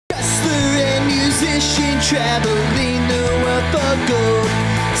wrestler and musician, traveling the world for gold.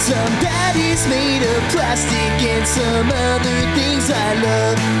 Some daddies made of plastic and some other things I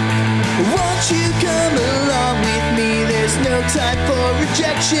love. Won't you come along with me? There's no time for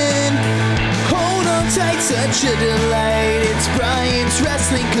rejection. Hold on tight, such a delight. It's Brian's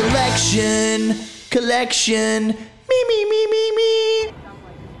Wrestling Collection. Me.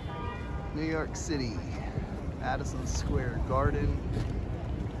 New York City, Madison Square Garden,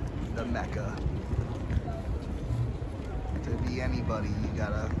 the Mecca. To be anybody, you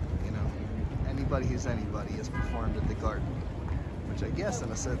gotta, anybody who's anybody has performed at the Garden. Which I guess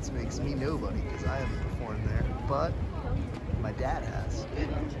in a sense makes me nobody because I haven't performed there, but my dad has.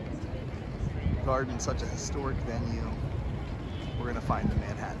 Garden's such a historic venue. We're gonna find the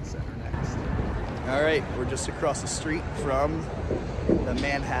Manhattan Center next. All right, we're just across the street from the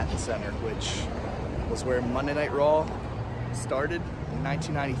Manhattan Center, which was where Monday Night Raw started in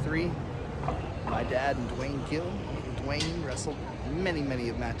 1993. My dad and Dwayne wrestled many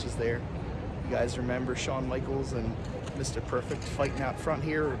matches there. You guys remember Shawn Michaels and Mr. Perfect fighting out front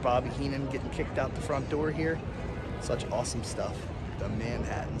here, or Bobby Heenan getting kicked out the front door here. Such awesome stuff. The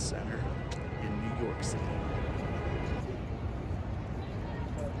Manhattan Center in New York City.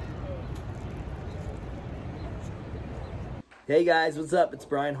 Hey guys, what's up? It's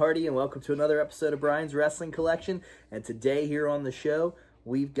Brian Hardy and welcome to another episode of Brian's Wrestling Collection. And today here on the show,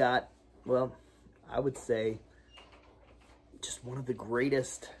 we've got, well, I would say just one of the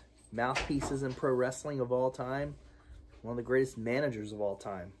greatest mouthpieces in pro wrestling of all time. One of the greatest managers of all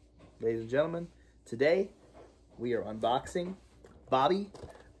time. Ladies and gentlemen, today we are unboxing Bobby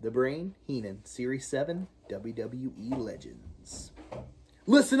the Brain Heenan, Series 7 WWE Legends.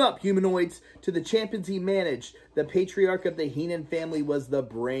 Listen up, humanoids. To the champions he managed, the patriarch of the Heenan family was the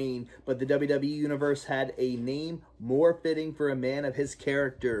Brain, but the WWE Universe had a name more fitting for a man of his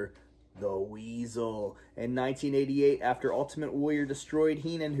character. The Weasel. In 1988, after Ultimate Warrior destroyed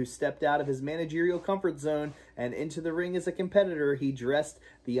Heenan, who stepped out of his managerial comfort zone and into the ring as a competitor, he dressed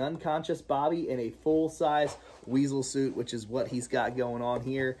the unconscious Bobby in a full-size Weasel suit, which is what he's got going on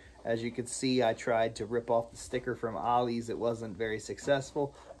here. As you can see, I tried to rip off the sticker from Ollie's. It wasn't very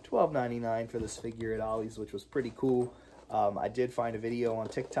successful. $12.99 for this figure at Ollie's, which was pretty cool. I did find a video on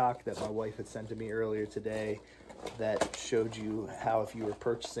TikTok that my wife had sent to me earlier today that showed you how if you were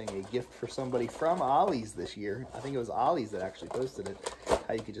purchasing a gift for somebody from Ollie's this year, I think it was Ollie's that actually posted it,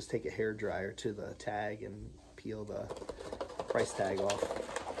 how you could just take a hairdryer to the tag and peel the price tag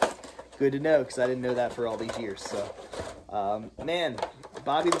off. Good to know, because I didn't know that for all these years. So, man,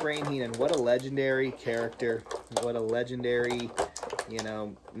 Bobby the Brain Heenan, what a legendary character, what a legendary,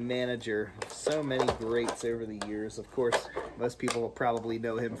 manager. So many greats over the years. Of course, most people will probably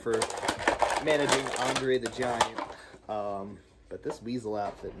know him for managing Andre the Giant, but this Weasel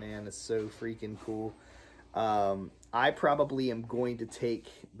outfit, man, is so freaking cool. I probably am going to take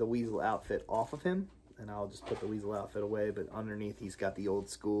the Weasel outfit off of him, and I'll just put the Weasel outfit away, but underneath he's got the old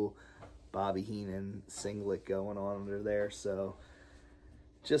school Bobby Heenan singlet going on under there. So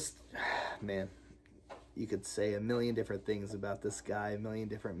just, man, you could say a million different things about this guy, a million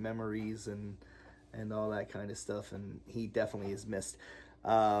different memories and all that kind of stuff, and he definitely is missed.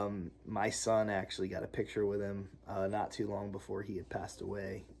 My son actually got a picture with him not too long before he had passed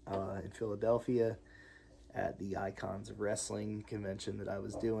away in Philadelphia at the Icons of Wrestling convention that I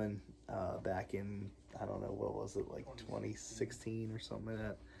was doing back in, I don't know, what was it, like 2016 or something like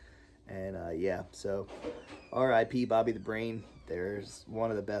that. And yeah, so R.I.P. Bobby the Brain. There's one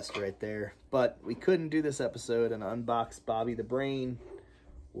of the best right there. But we couldn't do this episode and unbox Bobby the Brain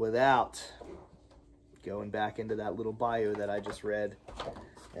without going back into that little bio that I just read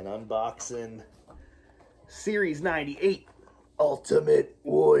and unboxing Series 98 Ultimate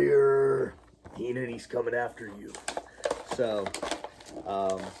Warrior. Heenan, he's coming after you. So,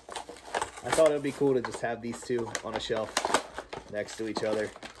 I thought it would be cool to just have these two on a shelf next to each other.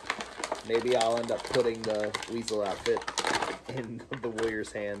 Maybe I'll end up putting the Weasel outfit in the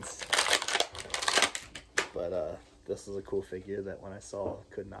Warrior's hands. But this is a cool figure that when I saw,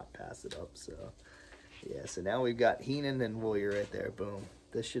 could not pass it up. So yeah, so now we've got Heenan and Warrior right there. Boom.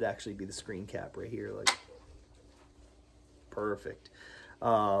 This should actually be the screen cap right here. Like, perfect.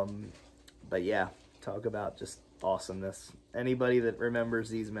 But yeah, talk about just awesomeness. Anybody that remembers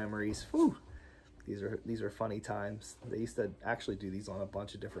these memories, whew, these are funny times. They used to actually do these on a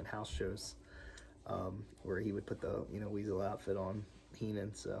bunch of different house shows, where he would put the Weasel outfit on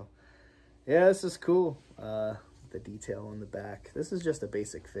Heenan. So yeah, this is cool. The detail on the back. This is just a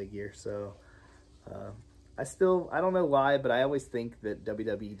basic figure, so I don't know why, but I always think that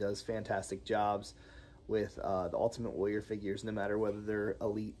WWE does fantastic jobs with the Ultimate Warrior figures, no matter whether they're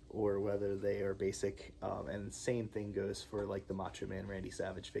elite or whether they are basic. And same thing goes for like the Macho Man Randy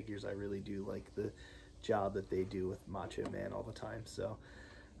Savage figures. I really do like the job that they do with Macho Man all the time. So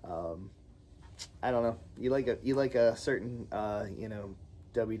I don't know, you like a certain you know,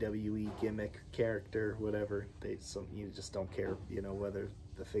 WWE gimmick character, whatever, you just don't care, you know, whether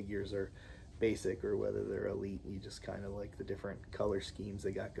the figures are basic or whether they're elite. You just kind of like the different color schemes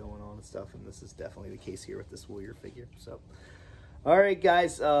they got going on and stuff, and this is definitely the case here with this Warrior figure. So all right,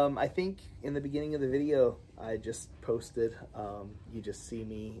 guys, I think in the beginning of the video I just posted, you just see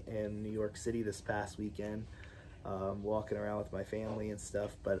me in New York City this past weekend, walking around with my family and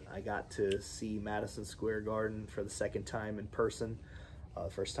stuff, but I got to see Madison Square Garden for the second time in person.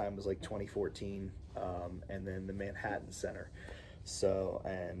 First time was like 2014, and then the Manhattan Center. So,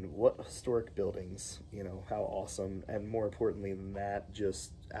 and what historic buildings, you know, how awesome, and more importantly than that,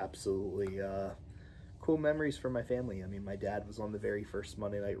 just absolutely cool memories for my family. I mean, my dad was on the very first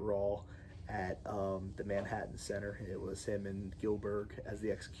Monday Night Raw at the Manhattan Center. It was him and Gilbert as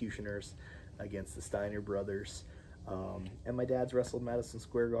the Executioners against the Steiner brothers. And my dad's wrestled Madison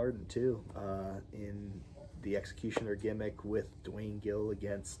Square Garden too, in the Executioner gimmick with Dwayne Gill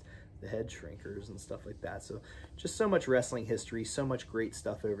against the Head Shrinkers and stuff like that. So just so much wrestling history, so much great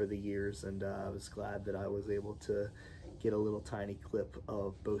stuff over the years, and I was glad that I was able to get a little tiny clip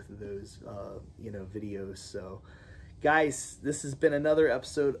of both of those you know, videos. So guys, this has been another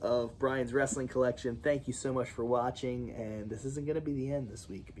episode of Brian's Wrestling Collection. Thank you so much for watching, and this isn't going to be the end this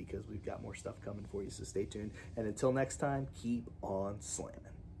week because we've got more stuff coming for you, so stay tuned. And until next time, keep on slamming.